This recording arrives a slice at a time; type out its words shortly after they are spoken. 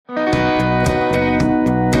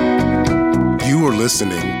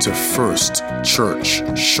listening to First Church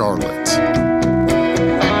Charlotte.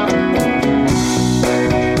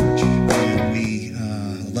 We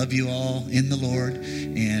love you all in the Lord.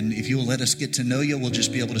 And if you will let us get to know you, we'll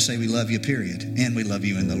just be able to say we love you, period. And we love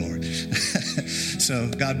you in the Lord. So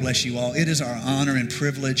God bless you all. It is our honor and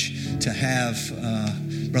privilege to have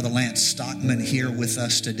Brother Lance Stockman here with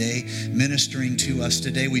us today, ministering to us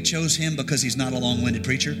today. We chose him because he's not a long-winded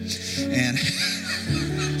preacher. And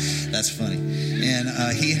that's funny. And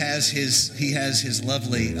he has his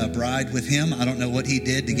lovely bride with him. I don't know what he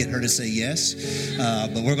did to get her to say yes,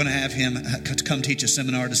 but we're going to have him come teach a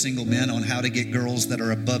seminar to single men on how to get girls that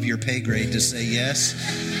are above your pay grade to say yes.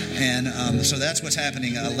 And so that's what's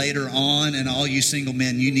happening later on. And all you single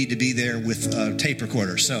men, you need to be there with a tape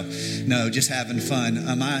recorder. So, no, just having fun.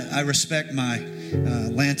 I respect my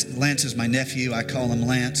Lance is my nephew. I call him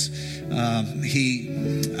Lance.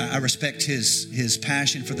 I respect his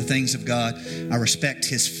passion for the things of God. I respect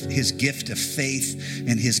his gift of faith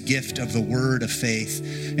and his gift of the word of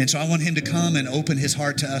faith. And so I want him to come and open his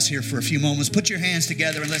heart to us here for a few moments. Put your hands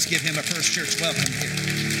together and let's give him a First Church welcome here.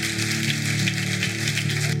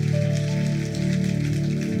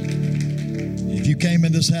 If you came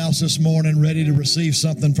in this house this morning ready to receive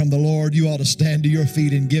something from the Lord, you ought to stand to your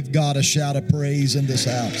feet and give God a shout of praise in this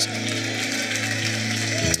house.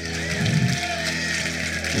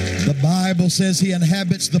 The Bible says He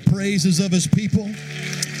inhabits the praises of His people.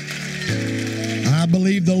 I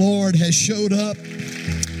believe the Lord has showed up,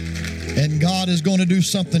 and God is going to do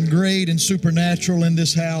something great and supernatural in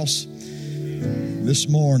this house this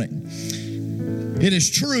morning. It is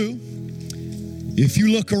true. If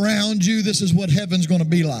you look around you, this is what heaven's going to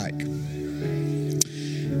be like. And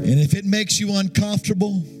if it makes you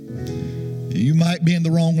uncomfortable, you might be in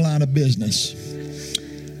the wrong line of business.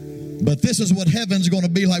 But this is what heaven's going to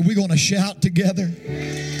be like. We're going to shout together.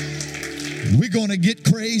 We're going to get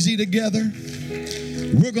crazy together.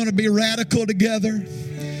 We're going to be radical together.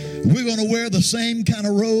 We're going to wear the same kind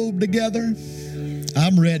of robe together.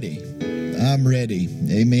 I'm ready. I'm ready.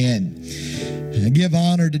 Amen. I give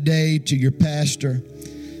honor today to your pastor,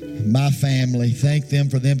 my family. Thank them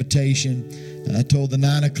for the invitation. I told the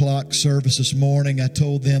 9 o'clock service this morning, I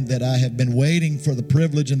told them that I have been waiting for the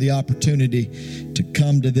privilege and the opportunity to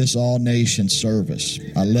come to this all-nation service.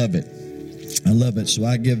 I love it. I love it. So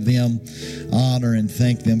I give them honor and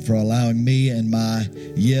thank them for allowing me and my,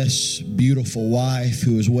 yes, beautiful wife,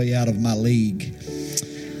 who is way out of my league,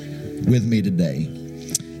 with me today.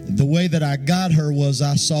 The way that I got her was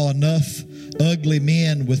I saw enough ugly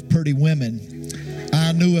men with pretty women.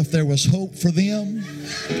 I knew if there was hope for them,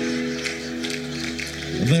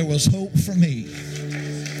 there was hope for me.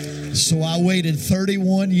 So I waited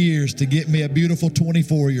 31 years to get me a beautiful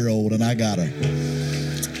 24-year-old, and I got her.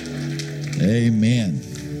 Amen.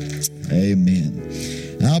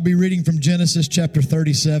 Amen. I'll be reading from Genesis chapter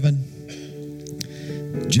 37.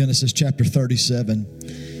 Genesis chapter 37.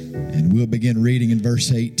 And we'll begin reading in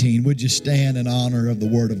verse 18. Would you stand in honor of the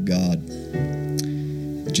Word of God?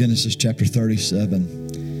 Genesis chapter 37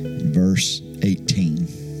 and verse 18.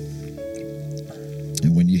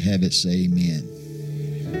 And when you have it, say amen.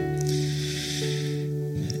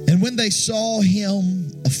 And when they saw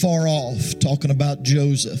him afar off, talking about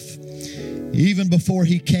Joseph, even before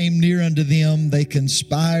he came near unto them, they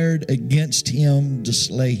conspired against him to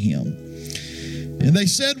slay him. And they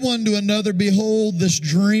said one to another, Behold, this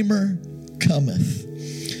dreamer cometh.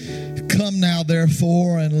 Come now,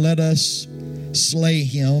 therefore, and let us slay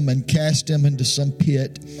him and cast him into some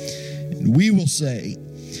pit. And we will say,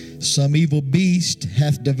 Some evil beast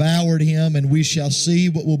hath devoured him, and we shall see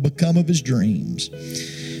what will become of his dreams.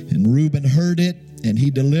 And Reuben heard it, and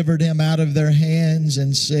he delivered him out of their hands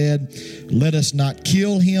and said, Let us not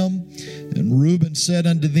kill him. And Reuben said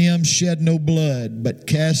unto them, Shed no blood, but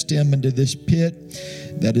cast him into this pit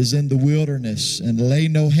that is in the wilderness, and lay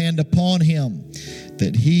no hand upon him,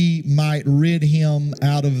 that he might rid him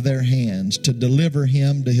out of their hands, to deliver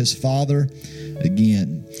him to his father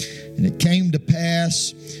again. And it came to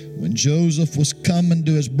pass, when Joseph was coming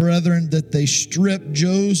to his brethren, that they stripped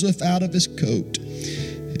Joseph out of his coat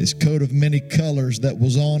of many colors that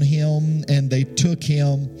was on him, and they took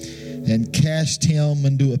him and cast him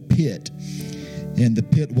into a pit. And the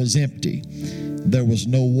pit was empty. There was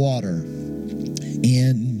no water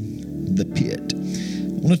in the pit.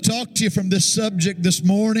 I want to talk to you from this subject this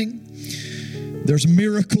morning. There's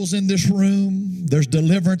miracles in this room. There's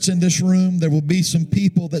deliverance in this room. There will be some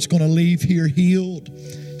people that's going to leave here healed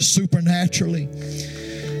supernaturally.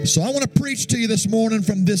 So I want to preach to you this morning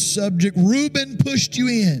from this subject. Reuben pushed you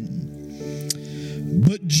in,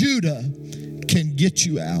 but Judah can get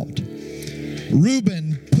you out.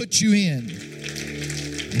 Reuben put you in,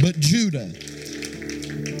 but Judah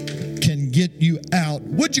can get you out.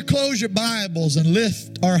 Would you close your Bibles and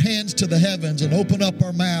lift our hands to the heavens and open up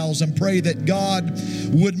our mouths and pray that God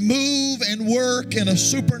would move and work in a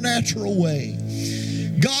supernatural way?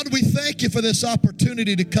 God, we thank you for this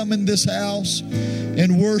opportunity to come in this house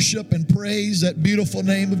and worship and praise that beautiful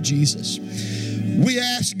name of Jesus. We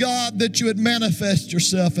ask, God, that you would manifest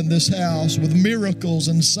yourself in this house with miracles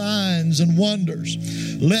and signs and wonders.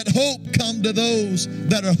 Let hope come to those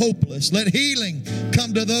that are hopeless. Let healing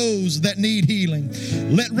come to those that need healing.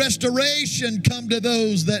 Let restoration come to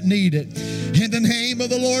those that need it. In the name of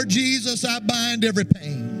the Lord Jesus, I bind every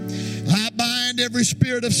pain. I bind every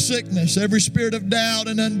spirit of sickness, every spirit of doubt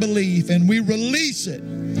and unbelief, and we release it.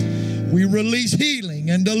 We release healing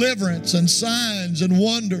and deliverance and signs and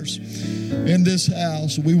wonders in this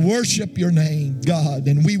house. We worship your name, God,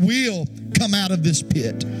 and we will come out of this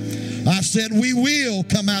pit. I said we will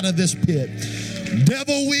come out of this pit.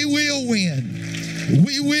 Devil, we will win.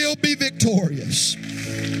 We will be victorious.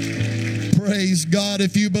 Praise God.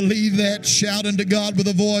 If you believe that, shout unto God with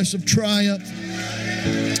a voice of triumph.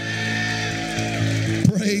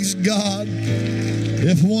 Praise God.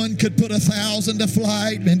 If one could put 1,000 to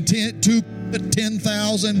flight and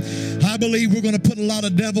 10,000, I believe we're going to put a lot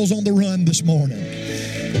of devils on the run this morning.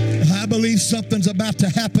 I believe something's about to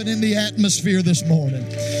happen in the atmosphere this morning.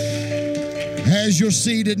 As you're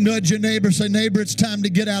seated, nudge your neighbor, say, neighbor, it's time to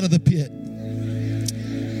get out of the pit.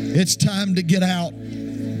 It's time to get out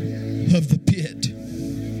of the pit.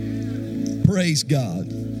 Praise God.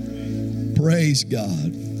 Praise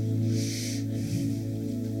God.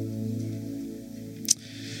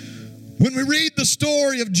 When we read the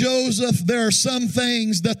story of Joseph, there are some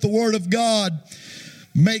things that the Word of God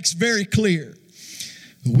makes very clear.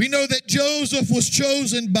 We know that Joseph was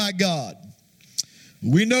chosen by God.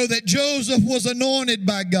 We know that Joseph was anointed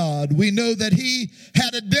by God. We know that he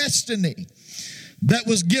had a destiny that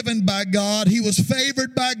was given by God. He was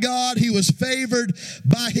favored by God. He was favored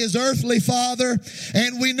by his earthly father.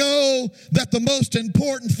 And we know that the most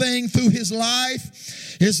important thing through his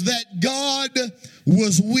life is that God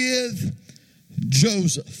was with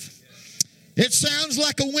Joseph. It sounds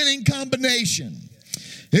like a winning combination.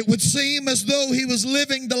 It would seem as though he was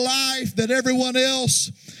living the life that everyone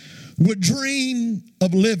else would dream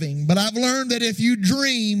of living. But I've learned that if you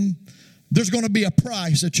dream, there's going to be a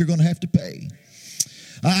price that you're going to have to pay.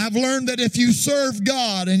 I've learned that if you serve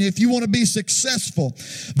God and if you want to be successful,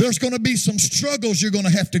 there's going to be some struggles you're going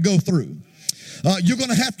to have to go through. You're going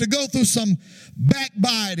to have to go through some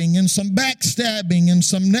backbiting and some backstabbing and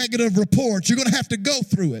some negative reports. You're going to have to go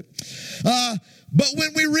through it. But when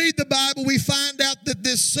we read the Bible, we find out that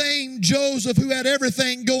this same Joseph, who had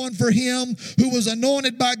everything going for him, who was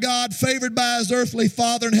anointed by God, favored by his earthly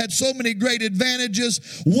father, and had so many great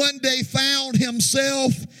advantages, one day found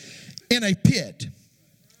himself in a pit.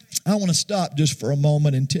 I want to stop just for a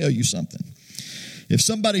moment and tell you something. If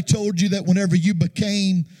somebody told you that whenever you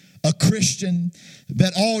became a Christian,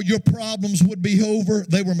 that all your problems would be over,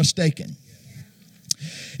 they were mistaken.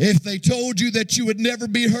 If they told you that you would never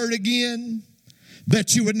be hurt again,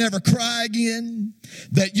 that you would never cry again,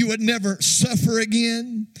 that you would never suffer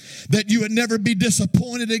again, that you would never be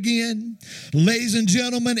disappointed again, ladies and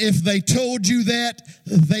gentlemen, if they told you that,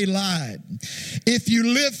 they lied. If you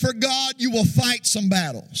live for God, you will fight some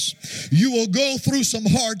battles. You will go through some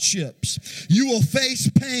hardships. You will face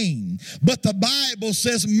pain. But the Bible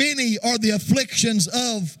says many are the afflictions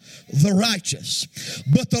of the righteous,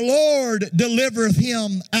 but the Lord delivereth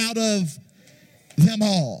him out of them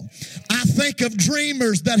all. I think of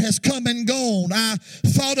dreamers that has come and gone. I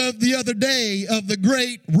thought of the other day of the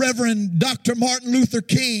great Reverend Dr. Martin Luther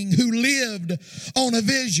King, who lived on a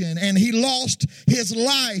vision, and he lost his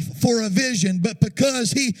life for a vision, but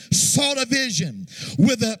because he sought a vision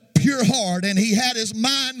with a pure heart, and he had his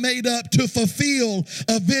mind made up to fulfill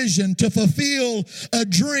a vision, to fulfill a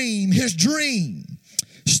dream, his dream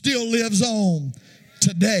still lives on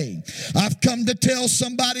today. I've come to tell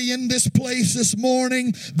somebody in this place this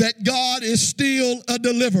morning that God is still a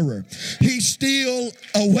deliverer. He's still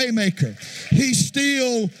a waymaker. He's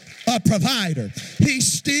still a provider.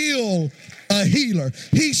 He's still a healer.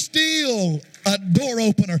 He's still a door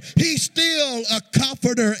opener. He's still a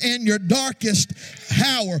comforter in your darkest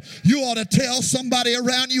hour. You ought to tell somebody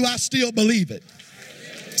around you, I still believe it.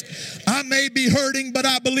 I may be hurting, but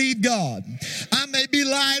I believe God. I may be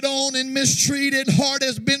lied on and mistreated. Heart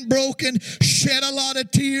has been broken. Shed a lot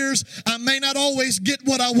of tears. I may not always get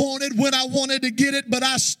what I wanted when I wanted to get it, but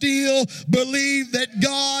I still believe that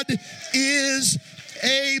God is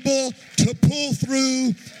able to pull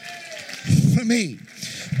through for me.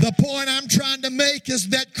 The point I'm trying to make is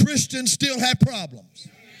that Christians still have problems.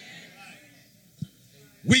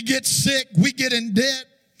 We get sick. We get in debt.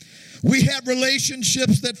 We have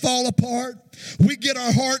relationships that fall apart. We get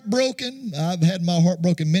our heart broken. I've had my heart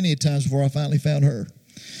broken many times before I finally found her.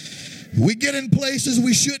 We get in places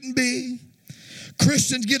we shouldn't be.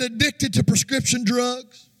 Christians get addicted to prescription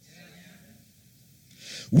drugs.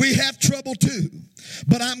 We have trouble too.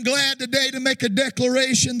 But I'm glad today to make a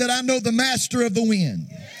declaration that I know the master of the wind.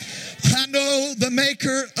 I know the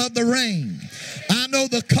maker of the rain. I know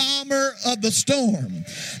the calmer of the storm.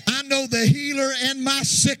 I know the healer in my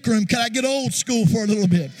sick room. Can I get old school for a little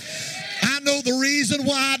bit? I know the reason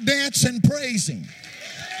why I dance and praise Him.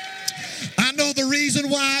 I know the reason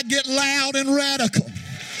why I get loud and radical.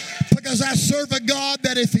 Because I serve a God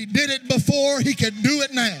that if He did it before, He can do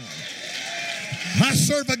it now. I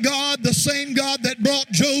serve a God, the same God that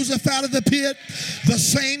brought Joseph out of the pit, the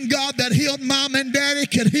same God that healed mom and daddy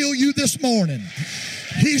can heal you this morning.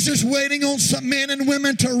 He's just waiting on some men and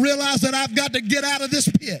women to realize that I've got to get out of this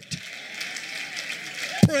pit.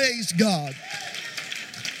 Praise God.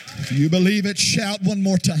 If you believe it, shout one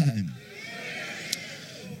more time.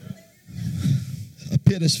 A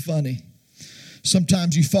pit is funny.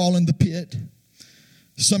 Sometimes you fall in the pit.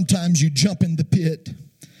 Sometimes you jump in the pit.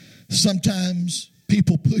 Sometimes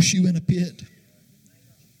people push you in a pit.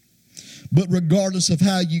 But regardless of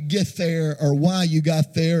how you get there or why you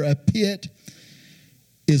got there, a pit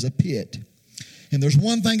is a pit. And there's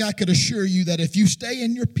one thing I could assure you, that if you stay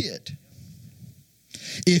in your pit,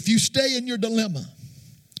 if you stay in your dilemma,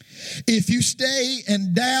 if you stay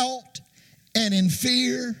in doubt and in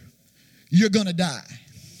fear, you're going to die.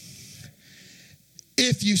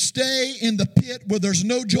 If you stay in the pit where there's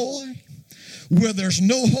no joy, where there's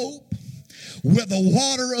no hope, where the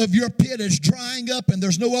water of your pit is drying up and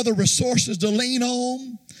there's no other resources to lean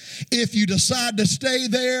on, if you decide to stay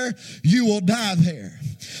there, you will die there.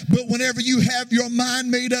 But whenever you have your mind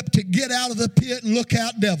made up to get out of the pit, look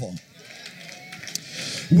out, devil.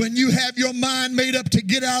 When you have your mind made up to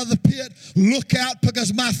get out of the pit, look out,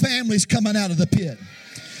 because my family's coming out of the pit.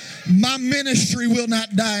 My ministry will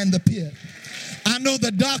not die in the pit. I know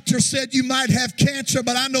the doctor said you might have cancer,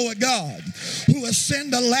 but I know a God who will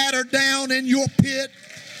send a ladder down in your pit,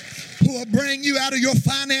 who will bring you out of your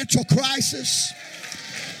financial crisis,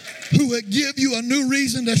 who will give you a new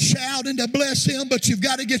reason to shout and to bless Him. But you've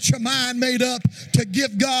got to get your mind made up to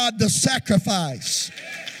give God the sacrifice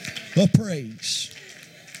of praise.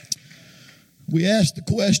 We asked the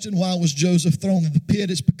question, why was Joseph thrown in the pit?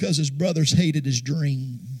 It's because his brothers hated his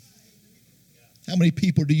dream. How many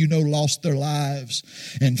people do you know lost their lives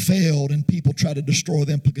and failed, and people try to destroy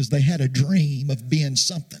them because they had a dream of being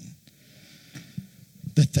something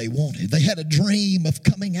that they wanted? They had a dream of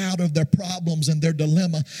coming out of their problems and their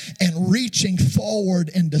dilemma and reaching forward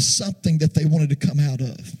into something that they wanted to come out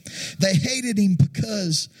of. They hated him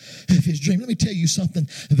because of his dream. Let me tell you something.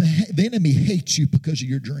 The enemy hates you because of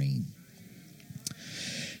your dream.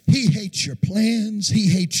 He hates your plans. He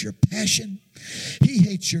hates your passion. He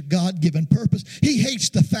hates your God-given purpose. He hates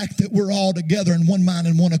the fact that we're all together in one mind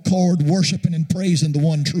and one accord, worshiping and praising the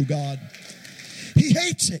one true God. He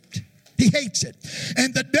hates it. He hates it.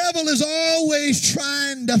 And the devil is always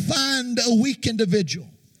trying to find a weak individual.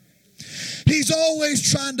 He's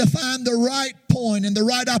always trying to find the right point and the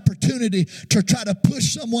right opportunity to try to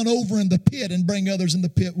push someone over in the pit and bring others in the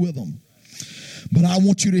pit with them. But I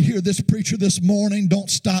want you to hear this, preacher, this morning. Don't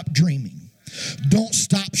stop dreaming. Don't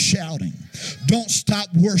stop shouting. Don't stop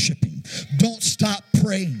worshiping. Don't stop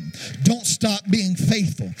praying. Don't stop being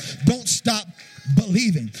faithful. Don't stop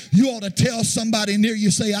believing. You ought to tell somebody near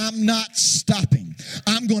you, say, I'm not stopping.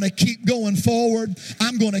 I'm going to keep going forward.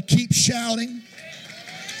 I'm going to keep shouting.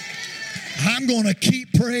 I'm going to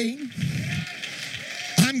keep praying.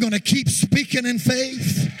 I'm going to keep speaking in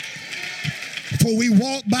faith. For we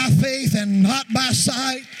walk by faith and not by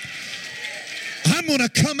sight. I'm going to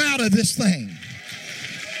come out of this thing.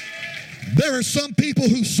 There are some people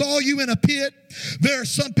who saw you in a pit. There are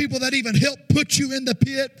some people that even helped put you in the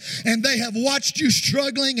pit, and they have watched you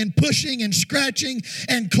struggling and pushing and scratching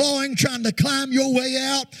and clawing, trying to climb your way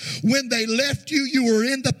out. When they left you, you were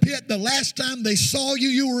in the pit. The last time they saw you,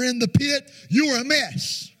 you were in the pit. You were a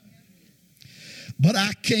mess. But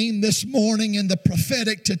I came this morning in the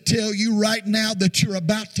prophetic to tell you right now that you're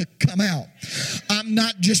about to come out. I'm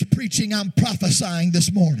not just preaching, I'm prophesying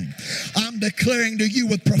this morning. I'm declaring to you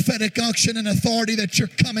with prophetic unction and authority that you're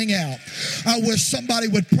coming out. I wish somebody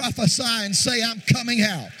would prophesy and say, I'm coming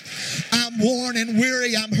out. I'm worn and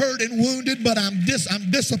weary, I'm hurt and wounded, but I'm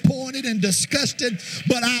disappointed and disgusted,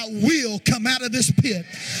 but I will come out of this pit.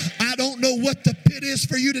 I don't know what the pit is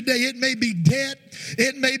for you today. It may be debt.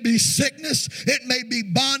 It may be sickness. It may be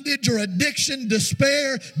bondage or addiction,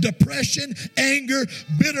 despair, depression, anger,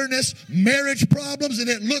 bitterness, marriage problems, and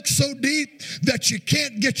it looks so deep that you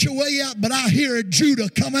can't get your way out, but I hear a Judah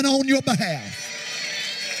coming on your behalf.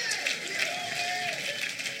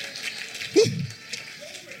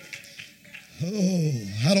 Oh,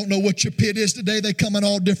 I don't know what your pit is today. They come in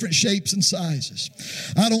all different shapes and sizes.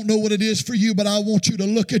 I don't know what it is for you, but I want you to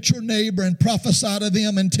look at your neighbor and prophesy to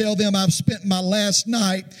them and tell them, I've spent my last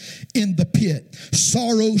night in the pit.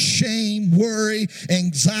 Sorrow, shame, worry,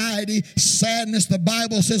 anxiety, sadness. The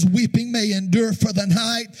Bible says weeping may endure for the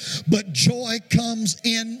night, but joy comes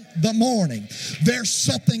in the morning. There's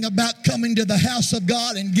something about coming to the house of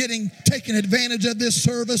God and taking advantage of this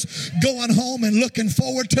service, going home and looking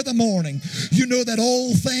forward to the morning. You know that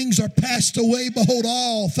old things are passed away. Behold,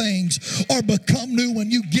 all things are become new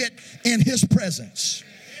when you get in His presence.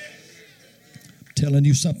 I'm telling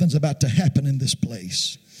you, something's about to happen in this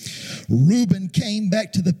place. Reuben came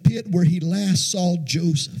back to the pit where he last saw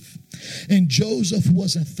Joseph, and Joseph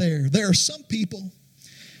wasn't there. There are some people,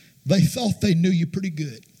 they thought they knew you pretty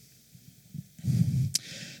good.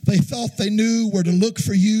 They thought they knew where to look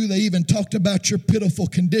for you. They even talked about your pitiful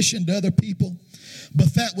condition to other people.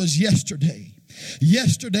 But that was yesterday.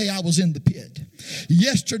 Yesterday I was in the pit.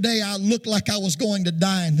 Yesterday I looked like I was going to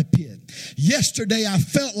die in the pit. Yesterday I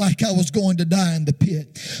felt like I was going to die in the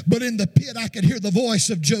pit. But in the pit I could hear the voice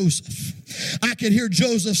of Joseph. I could hear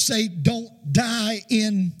Joseph say, don't die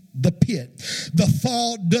in the pit. The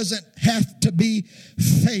fall doesn't have to be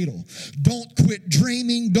fatal. Don't quit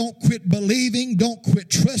dreaming. Don't quit believing. Don't quit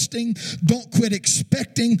trusting. Don't quit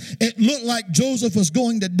expecting. It looked like Joseph was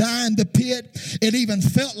going to die in the pit. It even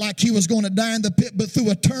felt like he was going to die in the pit, but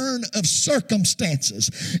through a turn of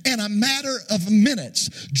circumstances, in a matter of minutes,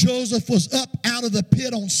 Joseph was up out of the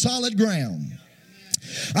pit on solid ground.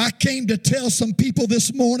 I came to tell some people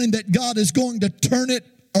this morning that God is going to turn it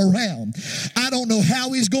around. I don't know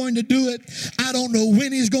how He's going to do it. I don't know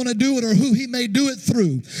when He's going to do it or who He may do it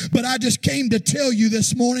through. But I just came to tell you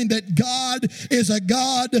this morning that God is a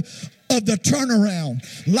God of the turnaround,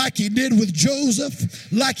 like He did with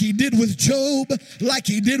Joseph, like He did with Job, like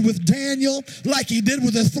He did with Daniel, like He did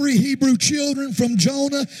with the 3 Hebrew children, from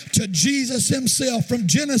Jonah to Jesus Himself, from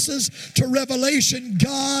Genesis to Revelation.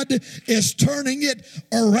 God is turning it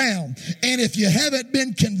around. And if you haven't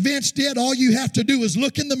been convinced yet, all you have to do is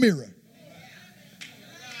look in the mirror.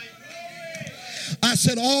 I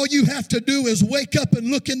said, all you have to do is wake up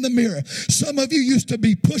and look in the mirror. Some of you used to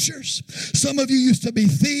be pushers. Some of you used to be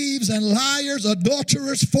thieves and liars,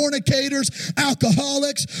 adulterers, fornicators,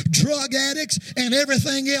 alcoholics, drug addicts, and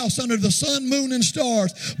everything else under the sun, moon, and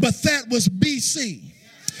stars. But that was BC.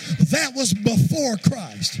 That was before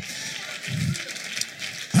Christ.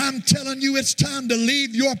 I'm telling you, it's time to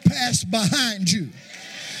leave your past behind you.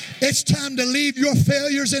 It's time to leave your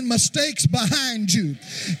failures and mistakes behind you.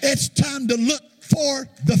 It's time to look for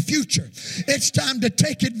the future. It's time to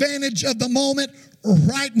take advantage of the moment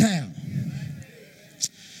right now.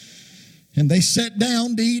 And they sat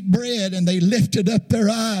down to eat bread, and they lifted up their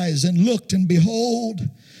eyes and looked, and behold,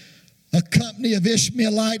 a company of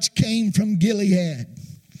Ishmaelites came from Gilead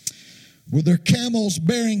with their camels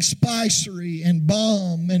bearing spicery and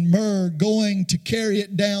balm and myrrh, going to carry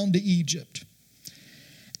it down to Egypt.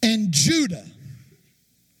 And Judah,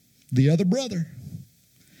 the other brother,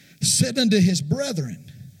 said unto his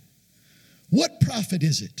brethren, what profit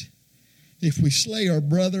is it if we slay our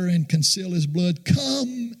brother and conceal his blood?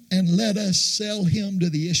 Come and let us sell him to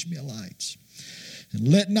the Ishmaelites. And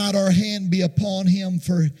let not our hand be upon him,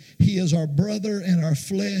 for he is our brother and our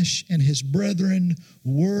flesh. And his brethren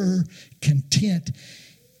were content.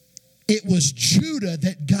 It was Judah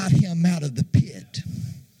that got him out of the pit.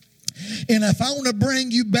 And if I want to bring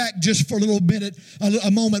you back just for a little bit, a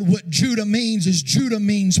moment, what Judah means is Judah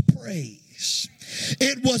means praise.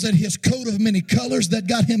 It wasn't his coat of many colors that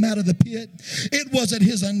got him out of the pit. It wasn't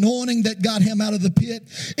his anointing that got him out of the pit.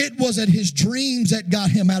 It wasn't his dreams that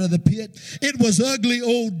got him out of the pit. It was ugly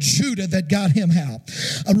old Judah that got him out.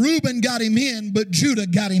 Reuben got him in, but Judah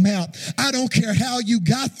got him out. I don't care how you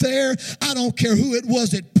got there. I don't care who it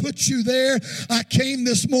was that put you there. I came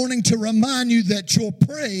this morning to remind you that your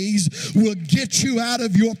praise will get you out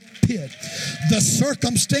of your pit. The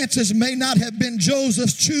circumstances may not have been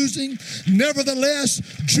Joseph's choosing. Nevertheless,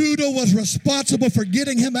 Judah was responsible for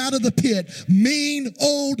getting him out of the pit. Mean,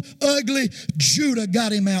 old, ugly Judah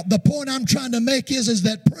got him out. The point I'm trying to make is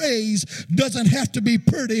that praise doesn't have to be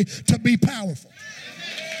pretty to be powerful.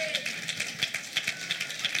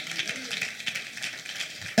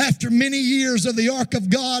 After many years of the ark of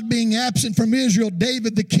God being absent from Israel,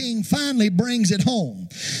 David the king finally brings it home.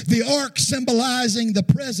 The ark symbolizing the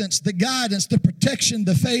presence, the guidance, the protection,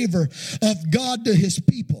 the favor of God to his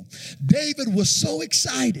people. David was so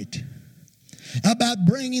excited about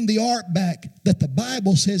bringing the ark back that the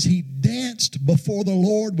Bible says he danced before the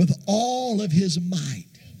Lord with all of his might.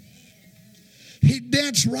 He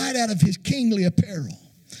danced right out of his kingly apparel.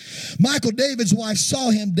 Michal, David's wife,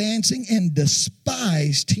 saw him dancing and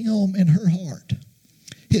despised him in her heart.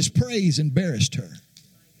 His praise embarrassed her.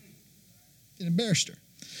 It embarrassed her.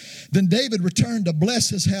 Then David returned to bless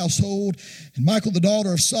his household, and Michal, the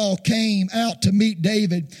daughter of Saul, came out to meet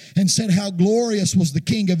David and said, "How glorious was the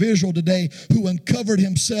king of Israel today, who uncovered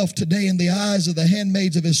himself today in the eyes of the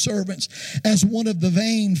handmaids of his servants, as one of the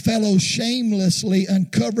vain fellows shamelessly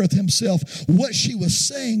uncovereth himself." What she was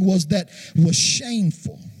saying was that was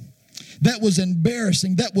shameful. That was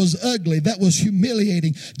embarrassing. That was ugly. That was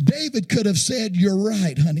humiliating. David could have said, "You're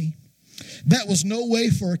right, honey. That was no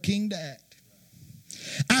way for a king to act.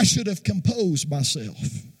 I should have composed myself.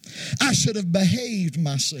 I should have behaved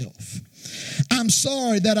myself. I'm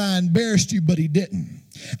sorry that I embarrassed you," but he didn't.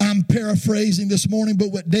 I'm paraphrasing this morning,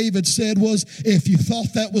 but what David said was, if you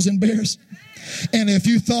thought that was embarrassing, and if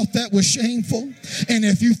you thought that was shameful, and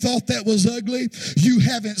if you thought that was ugly, you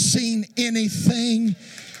haven't seen anything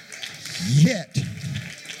yet.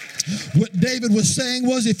 What David was saying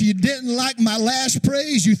was, if you didn't like my last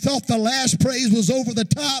praise, you thought the last praise was over the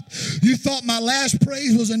top, you thought my last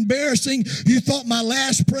praise was embarrassing, you thought my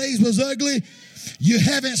last praise was ugly, you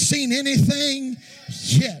haven't seen anything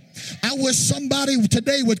yet. I wish somebody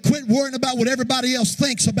today would quit worrying about what everybody else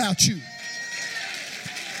thinks about you.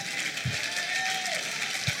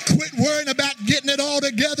 Quit worrying about getting it all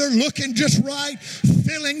together, looking just right,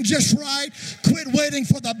 feeling just right. Quit waiting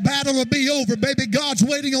for the battle to be over. Baby, God's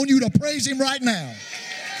waiting on you to praise him right now.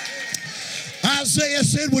 Isaiah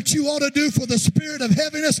said what you ought to do for the spirit of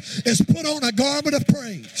heaviness is put on a garment of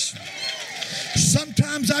praise.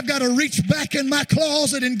 Sometimes I've got to reach back in my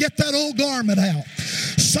closet and get that old garment out.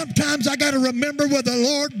 Sometimes I got to remember where the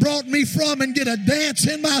Lord brought me from and get a dance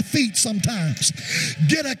in my feet sometimes.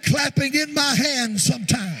 Get a clapping in my hands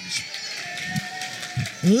sometimes.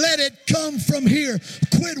 Let it come from here.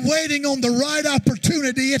 Quit waiting on the right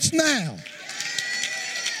opportunity. It's now.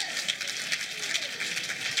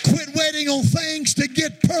 Quit waiting on things to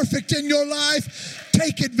get perfect in your life.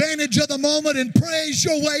 Take advantage of the moment and praise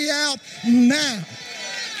your way out now.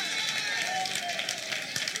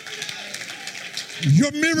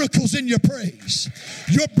 Your miracles in your praise.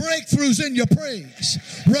 Your breakthroughs in your praise.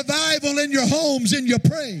 Revival in your homes in your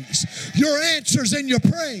praise. Your answers in your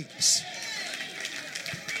praise.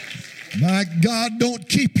 My God, don't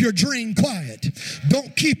keep your dream quiet.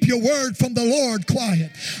 Don't keep your word from the Lord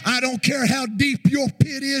quiet. I don't care how deep your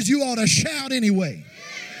pit is, you ought to shout anyway.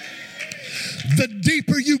 The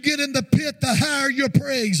deeper you get in the pit, the higher your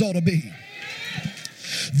praise ought to be.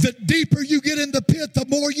 The deeper you get in the pit, the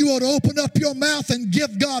more you ought to open up your mouth and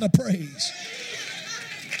give God a praise.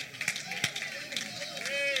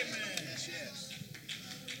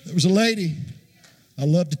 There was a lady, I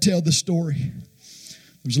love to tell this story.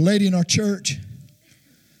 There was a lady in our church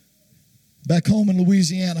back home in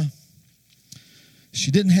Louisiana.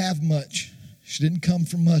 She didn't have much. She didn't come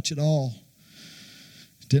from much at all.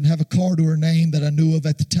 Didn't have a car to her name that I knew of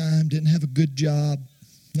at the time. Didn't have a good job.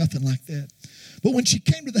 Nothing like that. But when she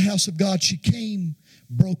came to the house of God, she came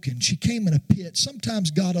broken. She came in a pit. Sometimes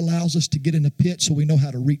God allows us to get in a pit so we know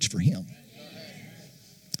how to reach for him.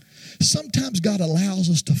 Sometimes God allows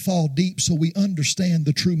us to fall deep so we understand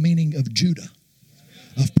the true meaning of Judah,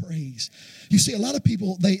 of praise. You see, a lot of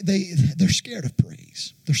people, they're scared of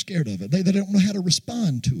praise. They're scared of it. They don't know how to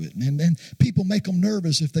respond to it. And people make them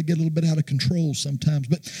nervous if they get a little bit out of control sometimes.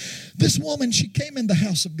 But this woman, she came in the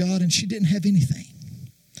house of God and she didn't have anything.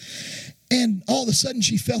 And all of a sudden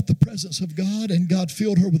she felt the presence of God, and God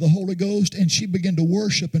filled her with the Holy Ghost, and she began to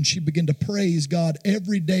worship and she began to praise God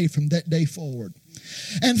every day from that day forward.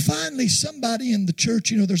 And finally, somebody in the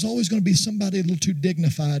church, there's always going to be somebody a little too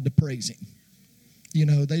dignified to praise him.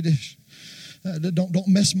 They just don't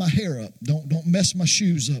mess my hair up. Don't mess my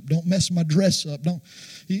shoes up. Don't mess my dress up.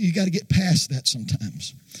 You got to get past that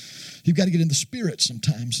sometimes. You've got to get in the spirit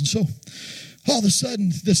sometimes. And so all of a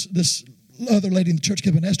sudden, this other lady in the church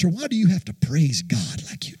came and asked her, "Why do you have to praise God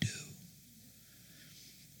like you do?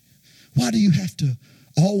 Why do you have to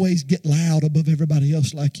always get loud above everybody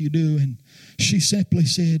else like you do?" And she simply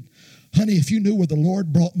said, "Honey, if you knew where the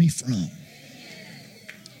Lord brought me from,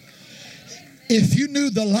 If you knew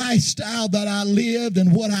the lifestyle that I lived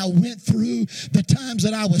and what I went through, the times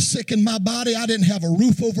that I was sick in my body, I didn't have a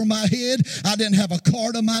roof over my head, I didn't have a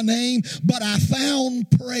car to my name, but I found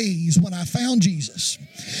praise when I found Jesus.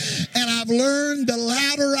 And I've learned the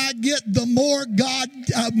louder I get, the more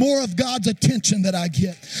of God's attention that I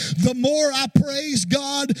get. The more I praise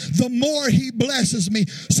God, the more He blesses me.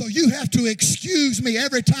 So you have to excuse me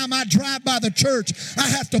every time I drive by the church. I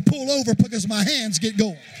have to pull over because my hands get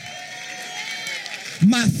going.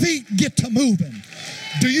 My feet get to moving.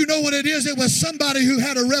 Do you know what it is? It was somebody who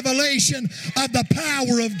had a revelation of the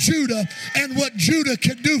power of Judah, and what Judah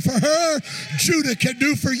could do for her, Judah can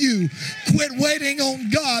do for you. Quit waiting on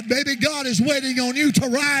God, baby. God is waiting on you to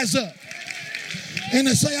rise up and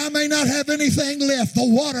to say, I may not have anything left. The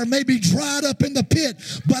water may be dried up in the pit,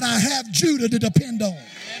 but I have Judah to depend on.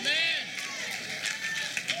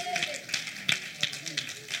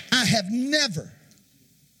 I have never,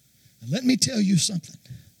 let me tell you something.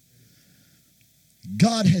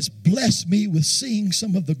 God has blessed me with seeing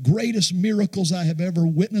some of the greatest miracles I have ever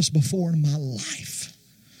witnessed before in my life.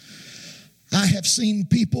 I have seen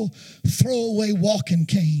people throw away walking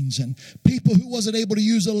canes, and people who wasn't able to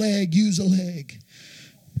use a leg.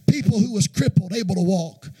 People who was crippled, able to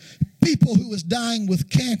walk. People who was dying with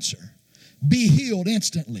cancer, be healed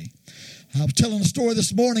instantly. I was telling a story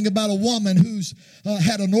this morning about a woman who's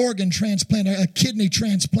had an organ transplant, a kidney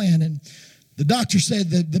transplant, and the doctor said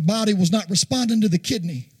that the body was not responding to the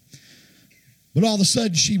kidney. But all of a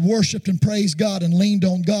sudden she worshiped and praised God and leaned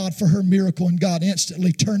on God for her miracle, and God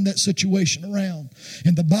instantly turned that situation around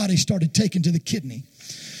and the body started taking to the kidney.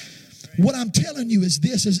 What I'm telling you is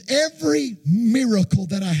this, is every miracle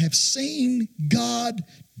that I have seen God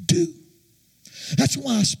do. That's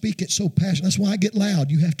why I speak it so passionate. That's why I get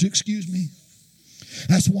loud. You have to excuse me.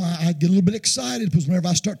 That's why I get a little bit excited, because whenever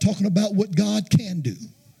I start talking about what God can do,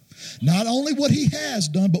 not only what He has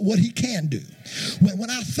done, but what He can do. When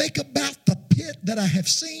I think about the pit that I have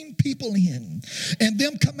seen people in and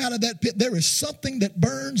them come out of that pit, there is something that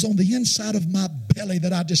burns on the inside of my belly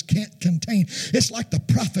that I just can't contain. It's like the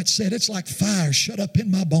prophet said, it's like fire shut up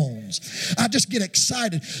in my bones. I just get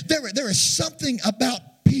excited. There is something about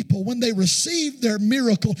people when they receive their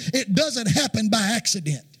miracle, it doesn't happen by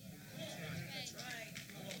accident.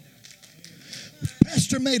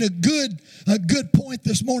 Pastor made a good point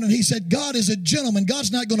this morning. He said, God is a gentleman.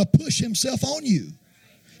 God's not going to push Himself on you.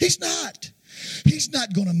 He's not. He's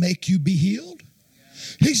not going to make you be healed.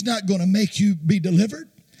 He's not going to make you be delivered.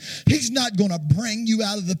 He's not going to bring you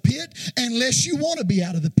out of the pit unless you want to be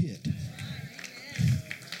out of the pit.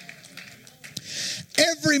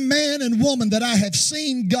 Every man and woman that I have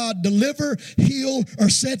seen God deliver, heal, or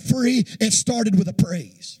set free, it started with a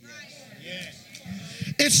praise.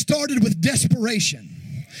 It started with desperation.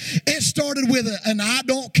 It started with and I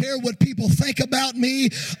don't care what people think about me.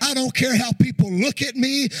 I don't care how people look at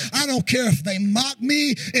me. I don't care if they mock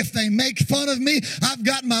me, if they make fun of me. I've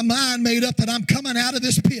got my mind made up that I'm coming out of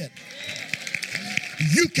this pit.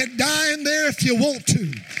 You can die in there if you want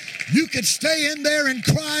to. You can stay in there and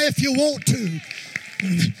cry if you want to.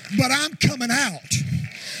 But I'm coming out.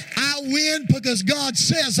 I win because God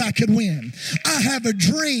says I could win. I have a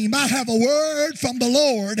dream. I have a word from the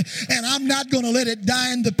Lord, and I'm not going to let it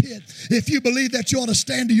die in the pit. If you believe that, you ought to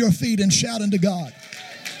stand to your feet and shout unto God.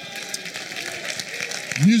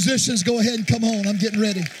 Musicians, go ahead and come on. I'm getting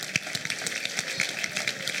ready.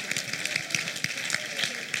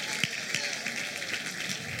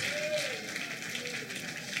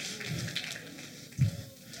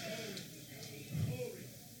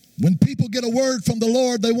 When people get a word from the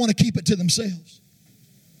Lord, they want to keep it to themselves.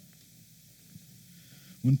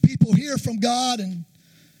 When people hear from God and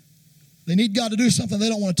they need God to do something, they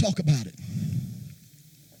don't want to talk about it.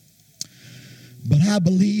 But I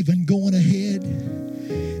believe in going ahead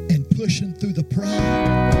and pushing through the pride.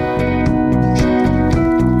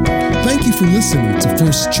 Thank you for listening to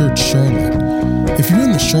First Church Charlotte. If you're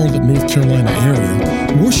in the Charlotte, North Carolina area,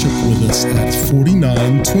 worship with us at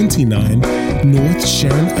 4929 North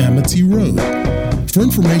Sharon Amity Road. For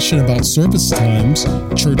information about service times,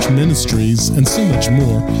 church ministries, and so much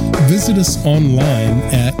more, visit us online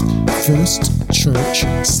at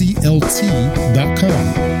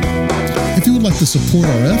firstchurchclt.com. If you would like to support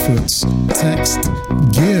our efforts, text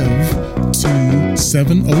GIVE to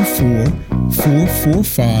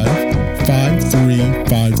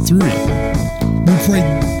 704-445-5353. We pray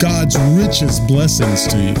God's richest blessings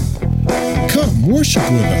to you. Come worship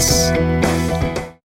with us.